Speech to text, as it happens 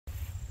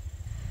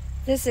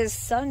This is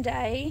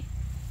Sunday,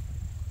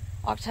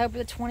 October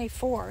the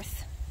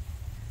 24th.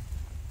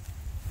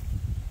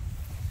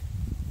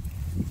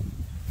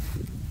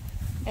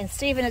 And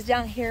Stephen is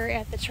down here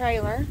at the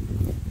trailer,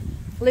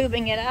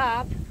 lubing it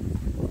up.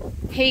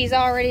 He's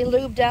already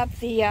lubed up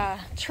the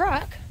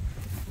truck.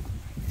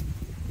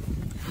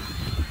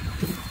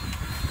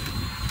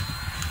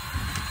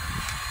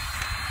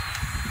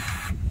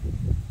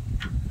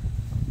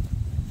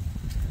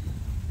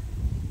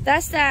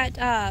 That's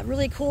that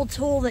really cool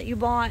tool that you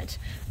bought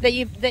that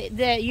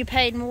you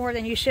paid more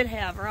than you should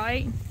have,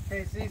 right?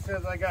 KC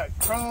says I got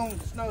chrome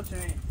snow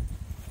chain.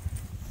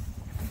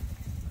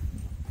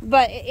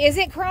 But is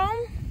it chrome?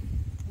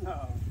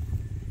 No.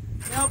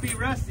 They'll be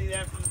rusty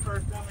after the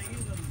first time I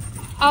use them.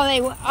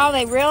 Oh,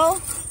 they real?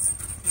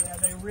 Yeah,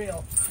 they're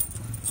real.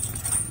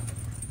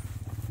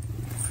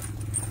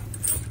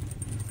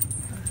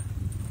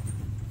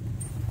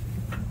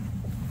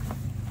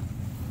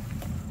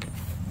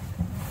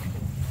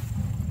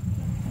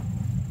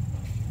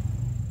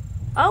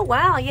 Oh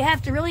wow, you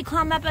have to really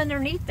climb up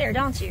underneath there,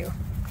 don't you?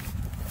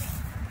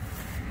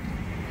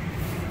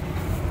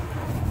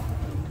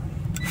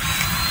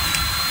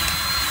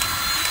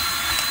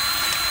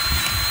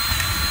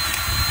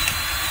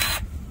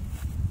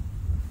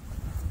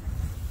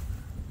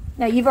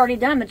 Now you've already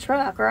done the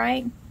truck,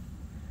 right?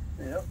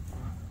 Yep.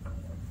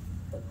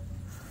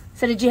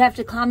 So did you have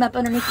to climb up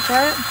underneath the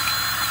truck? No,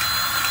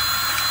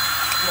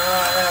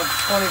 I have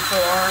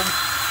 20-foot arms.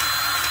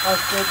 I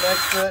stood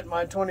next to it, and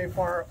my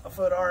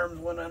 24-foot arms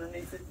went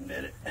underneath it and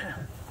did it.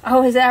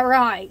 Oh, is that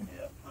right?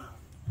 Yep.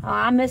 Oh,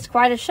 I missed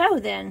quite a show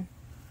then.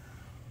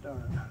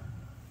 Darn.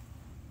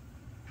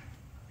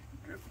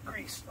 Drip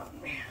grease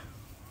on me.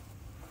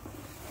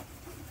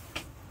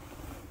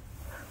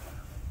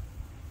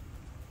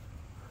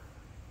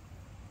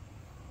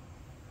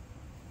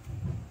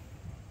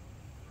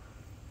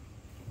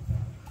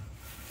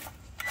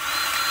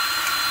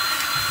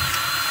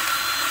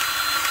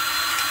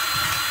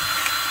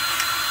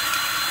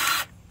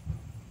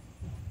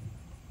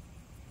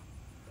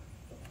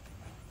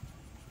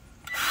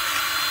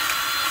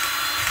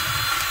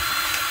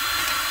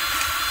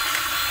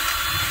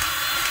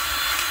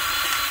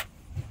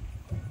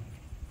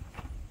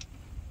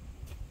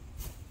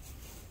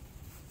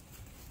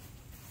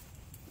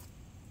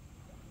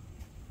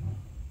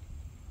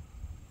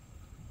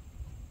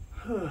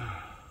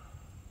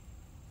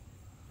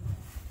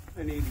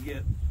 I need to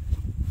get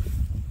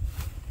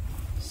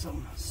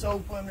some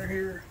soap under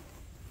here.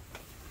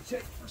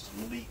 Check for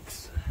some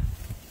leaks.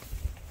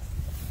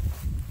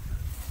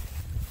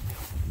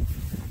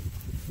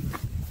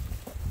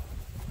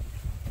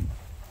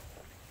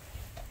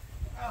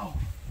 Ow.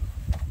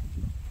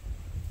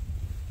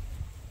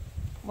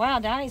 Wow,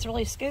 Donnie's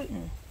really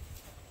scooting.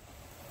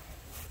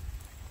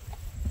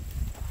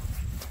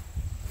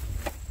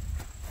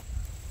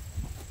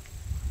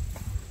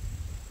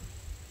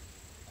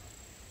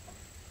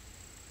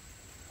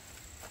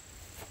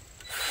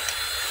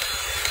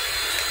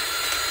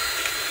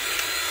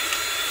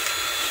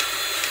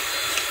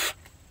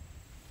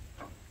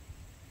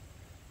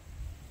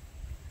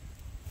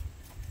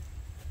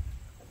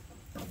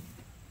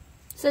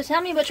 So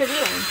tell me what you're doing.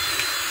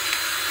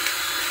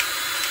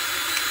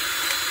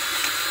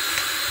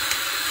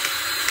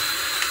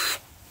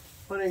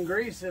 Putting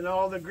grease in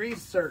all the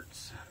grease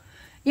certs.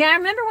 Yeah, I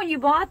remember when you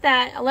bought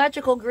that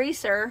electrical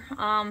greaser.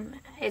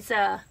 It's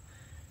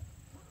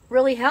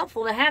really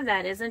helpful to have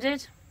that, isn't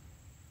it?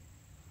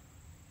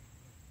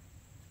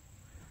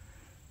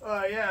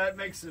 Yeah, it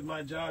makes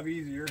my job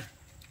easier.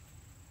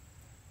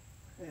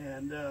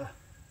 And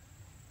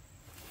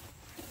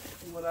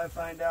what I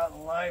find out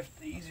in life,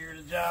 the easier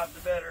the job, the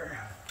better.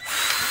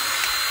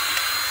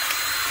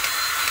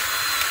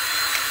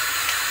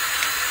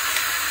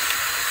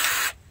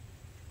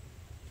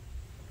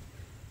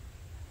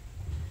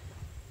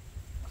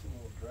 It's a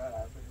little dry, I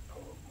better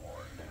pull it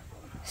more in that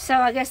one. So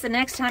I guess the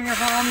next time you're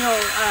home, you'll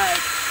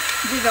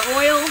do the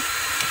oil.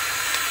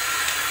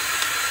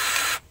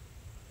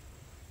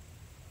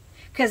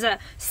 Because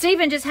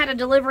Stephen just had a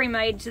delivery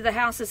made to the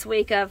house this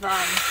week of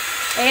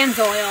Ann's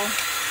oil.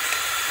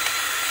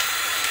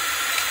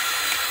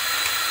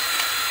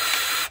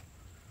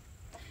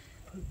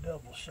 Put a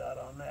double shot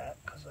on that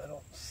because I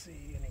don't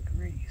see any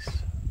grease.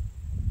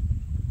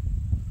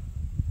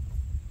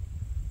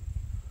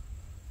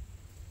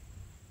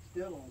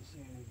 Still don't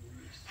see any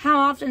grease. How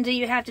often do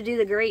you have to do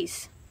the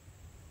grease?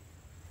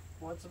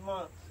 Once a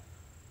month.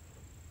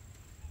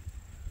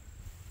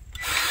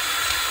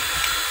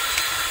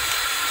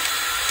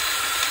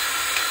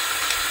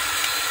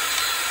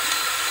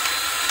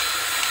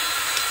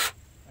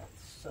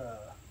 That's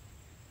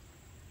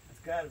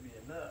got to be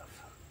enough.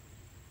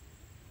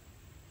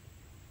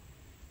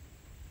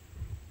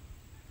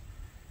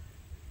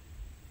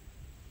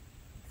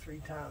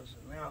 Three times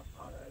the amount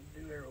I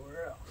do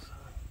everywhere else.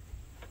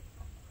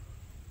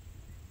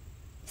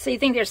 So you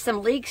think there's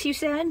some leaks, you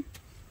said?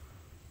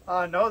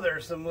 I know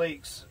there's some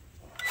leaks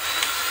back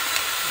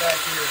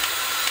here.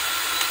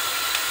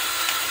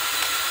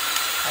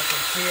 I can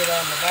see it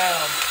on the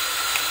valve.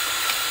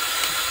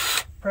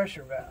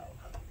 pressure valve.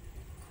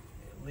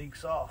 It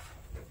leaks off.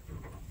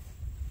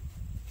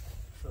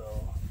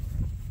 So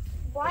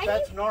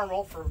that's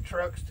normal for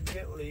trucks to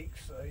get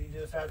leaks. So you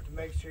just have to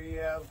make sure you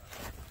have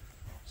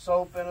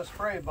soap in a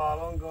spray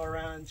bottle and go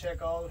around and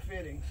check all the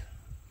fittings.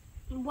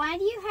 Why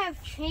do you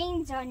have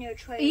chains on your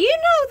trailer? You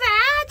know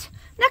that.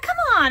 Now come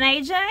on,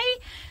 AJ.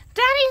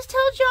 Daddy's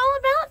told you all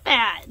about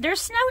that. There's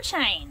snow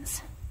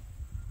chains.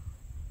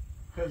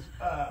 Because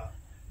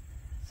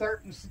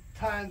certain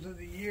times of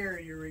the year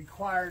you're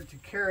required to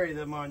carry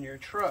them on your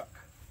truck.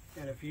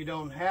 And if you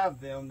don't have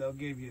them, they'll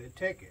give you a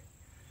ticket.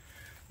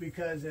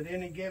 Because at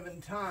any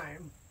given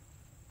time,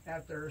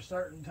 after a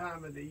certain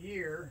time of the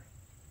year,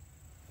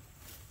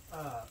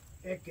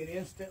 it could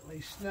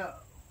instantly snow.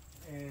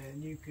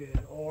 And you could,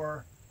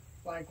 or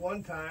like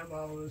one time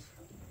I was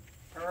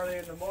early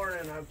in the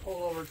morning, I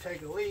pulled over to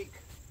take a leak,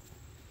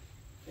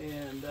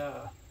 and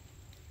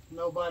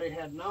nobody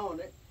had known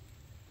it,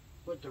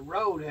 but the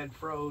road had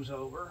froze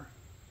over,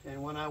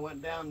 and when I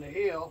went down the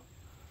hill,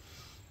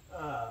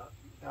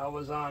 I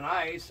was on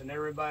ice, and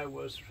everybody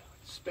was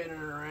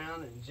spinning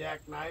around and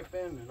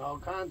jackknifing and all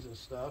kinds of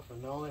stuff,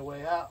 and the only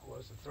way out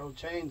was to throw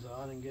chains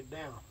on and get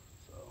down.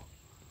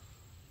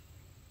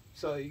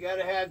 So you got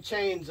to have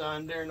chains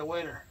on during the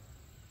winter.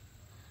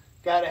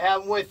 Got to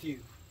have them with you,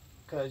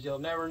 because you'll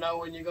never know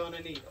when you're going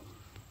to need them.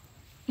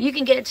 You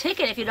can get a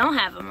ticket if you don't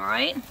have them,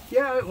 right?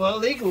 Yeah, well,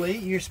 legally,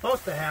 you're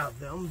supposed to have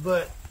them,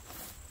 but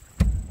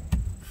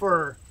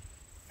for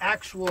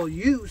actual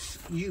use,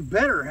 you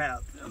better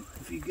have them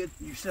if you get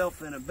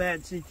yourself in a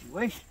bad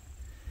situation.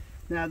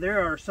 Now,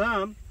 there are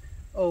some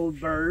old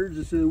birds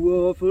that say,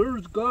 well, if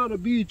there's got to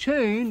be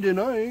chained, then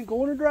I ain't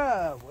going to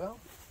drive. Well,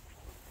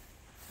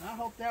 I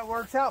hope that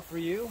works out for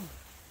you.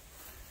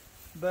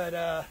 But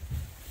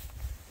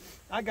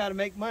I got to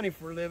make money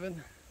for a living.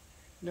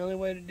 And the only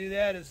way to do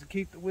that is to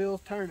keep the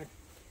wheels turning.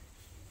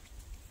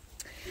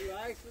 Through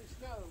ice and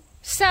snow.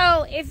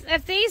 So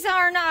if these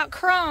are not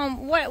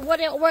chrome,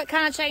 what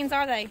kind of chains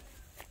are they?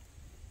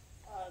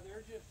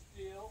 They're just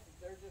steel.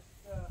 They're just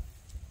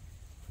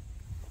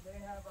they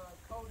have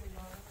a coating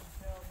on them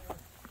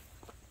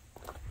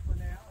until for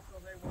now, so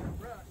they won't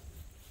rust.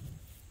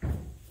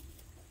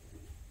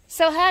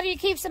 So how do you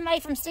keep somebody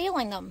from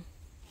stealing them?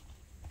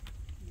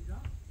 You don't.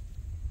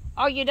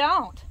 Oh, you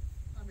don't?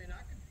 I mean,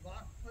 I could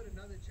put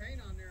another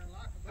chain on there and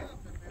lock them up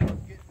if it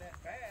was getting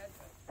that bad.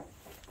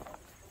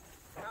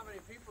 But how many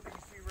people do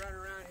you see running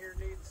around here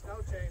needing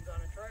snow chains on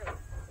a trailer?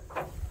 I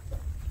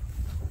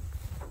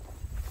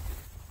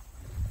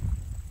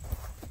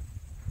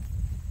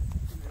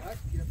mean, I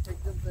could pick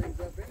them things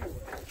up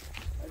anyway.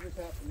 I just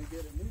happen to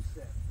get a new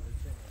set for a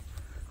chain.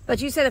 But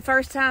you said the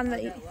first time that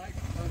I got like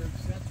 100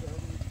 sets of them.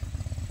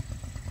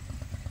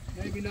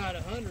 Maybe not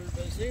 100,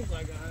 but it seems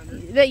like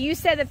 100. that you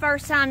said the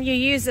first time you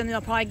use them,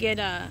 they'll probably get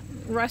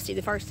rusty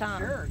the first time.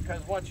 Sure,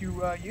 because once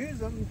you use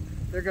them,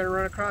 they're going to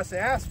run across the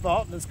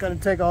asphalt, and it's going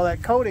to take all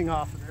that coating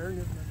off of there, and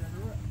they're going to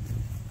rust.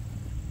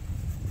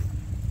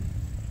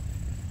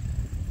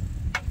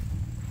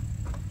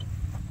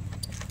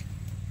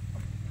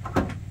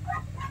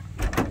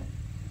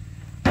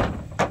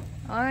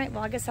 All right.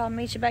 Well, I guess I'll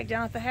meet you back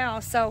down at the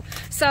house. So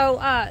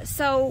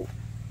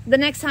the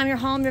next time you're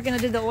home, you're going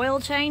to do the oil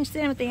change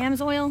then with the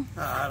AMSOIL?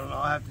 I don't know.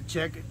 I have to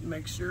check it and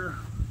make sure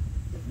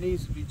it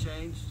needs to be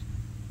changed.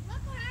 Look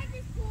what I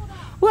just pulled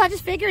up. Well, I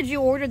just figured you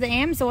ordered the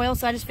AMSOIL,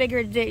 so I just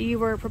figured that you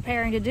were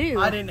preparing to do.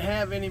 I didn't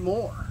have any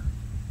more,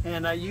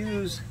 and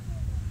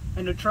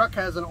and the truck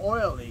has an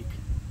oil leak,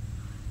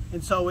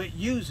 and so it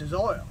uses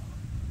oil,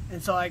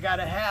 and so I got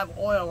to have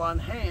oil on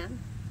hand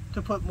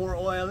to put more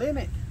oil in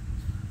it.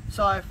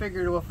 So I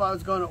figured if I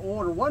was going to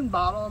order one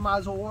bottle, I might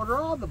as well order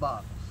all the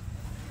bottles.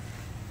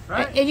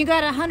 Right? And you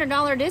got a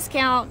 $100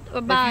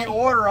 discount by... If you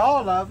order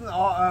all of them,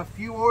 if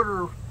you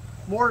order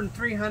more than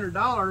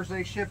 $300,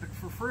 they ship it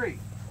for free.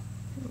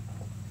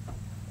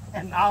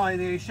 And not only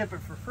do they ship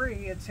it for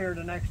free, it's here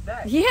the next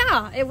day.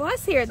 Yeah, it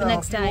was here the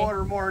next day. So if day. you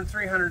order more than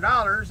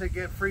 $300, they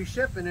get free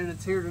shipping, and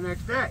it's here the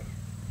next day.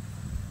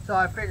 So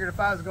I figured if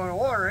I was going to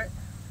order it,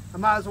 I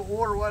might as well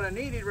order what I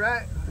needed,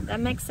 right? That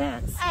makes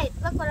sense. Hey,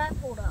 look what I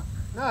pulled up.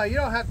 No, you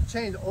don't have to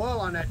change the oil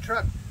on that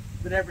truck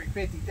but every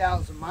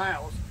 50,000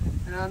 miles.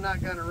 And I'm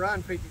not going to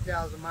run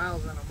 50,000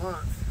 miles in a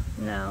month.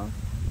 No.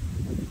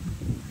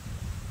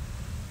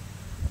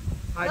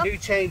 I do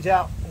change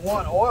out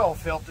one oil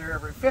filter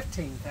every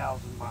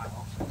 15,000 miles.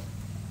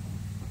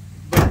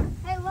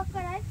 Hey, look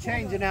what I pulled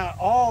Changing up. out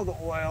all the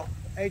oil.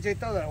 AJ,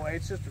 throw that away.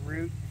 It's just a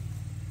root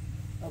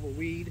of a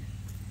weed.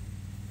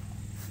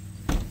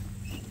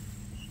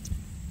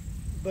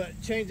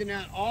 But changing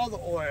out all the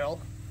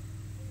oil.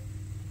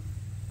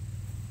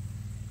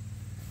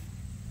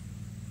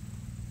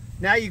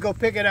 Now you go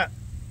pick it up.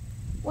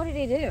 What did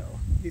he do?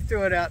 You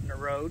threw it out in the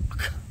road.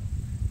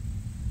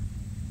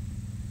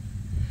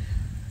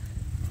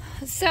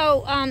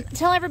 So,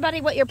 tell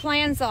everybody what your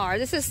plans are.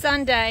 This is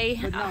Sunday.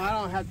 But no, I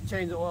don't have to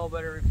change the oil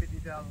but every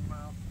 50,000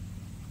 miles.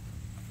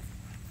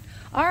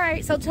 All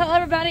right, so tell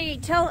everybody,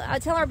 tell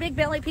our big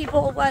belly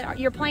people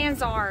what your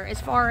plans are as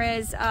far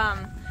as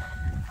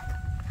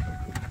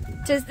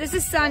This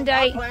is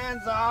Sunday. My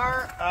plans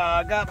are,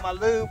 I got my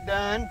lube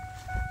done,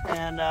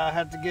 and I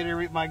have to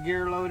get my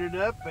gear loaded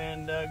up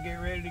and get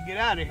ready to get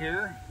out of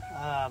here.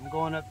 I'm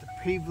going up to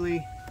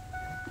Pevely,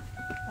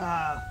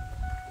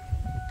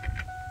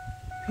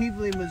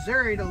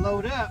 Missouri to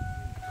load up,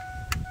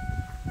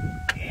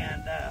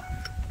 and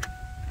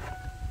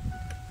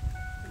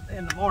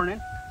in the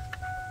morning.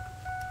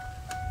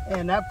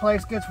 And that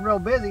place gets real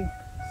busy,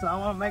 so I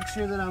want to make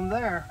sure that I'm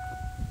there.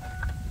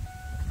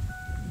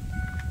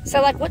 So,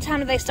 like, what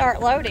time do they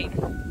start loading?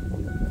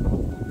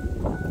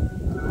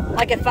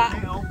 Like at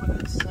 5? They open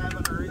at 7,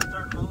 or they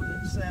start loading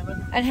at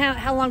 7. And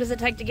how long does it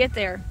take to get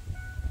there?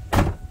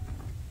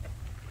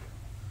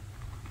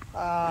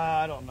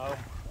 I don't know.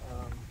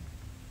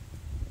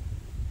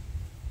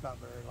 Not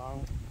very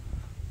long.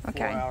 Okay.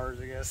 4 hours,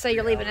 I guess. So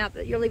you're leaving out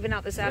this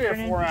 3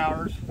 afternoon? or 4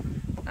 hours.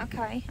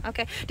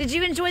 Okay. Did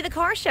you enjoy the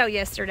car show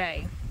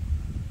yesterday?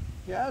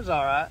 Yeah, it was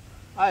all right.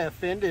 I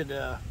offended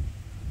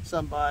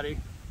somebody,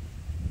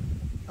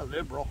 a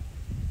liberal.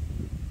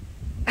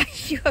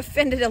 You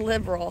offended a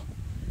liberal.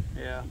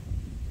 Yeah.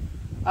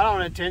 I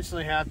don't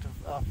intentionally have to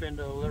offend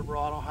a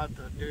liberal. I don't have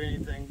to do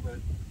anything but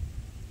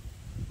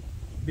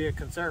be a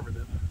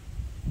conservative.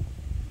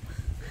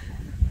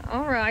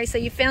 All right, so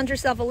you found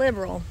yourself a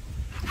liberal.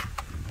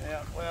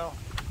 Yeah, well,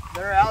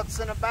 they're outs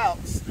and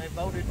abouts. They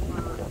voted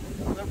for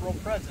a liberal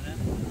president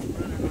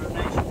running our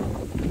nation.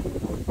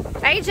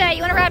 AJ,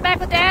 you want to ride back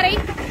with Daddy?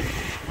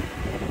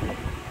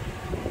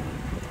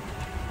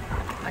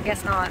 I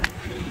guess not.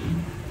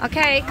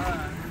 Okay,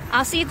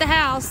 I'll see you at the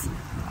house.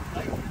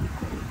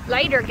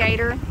 Later,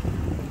 Gator.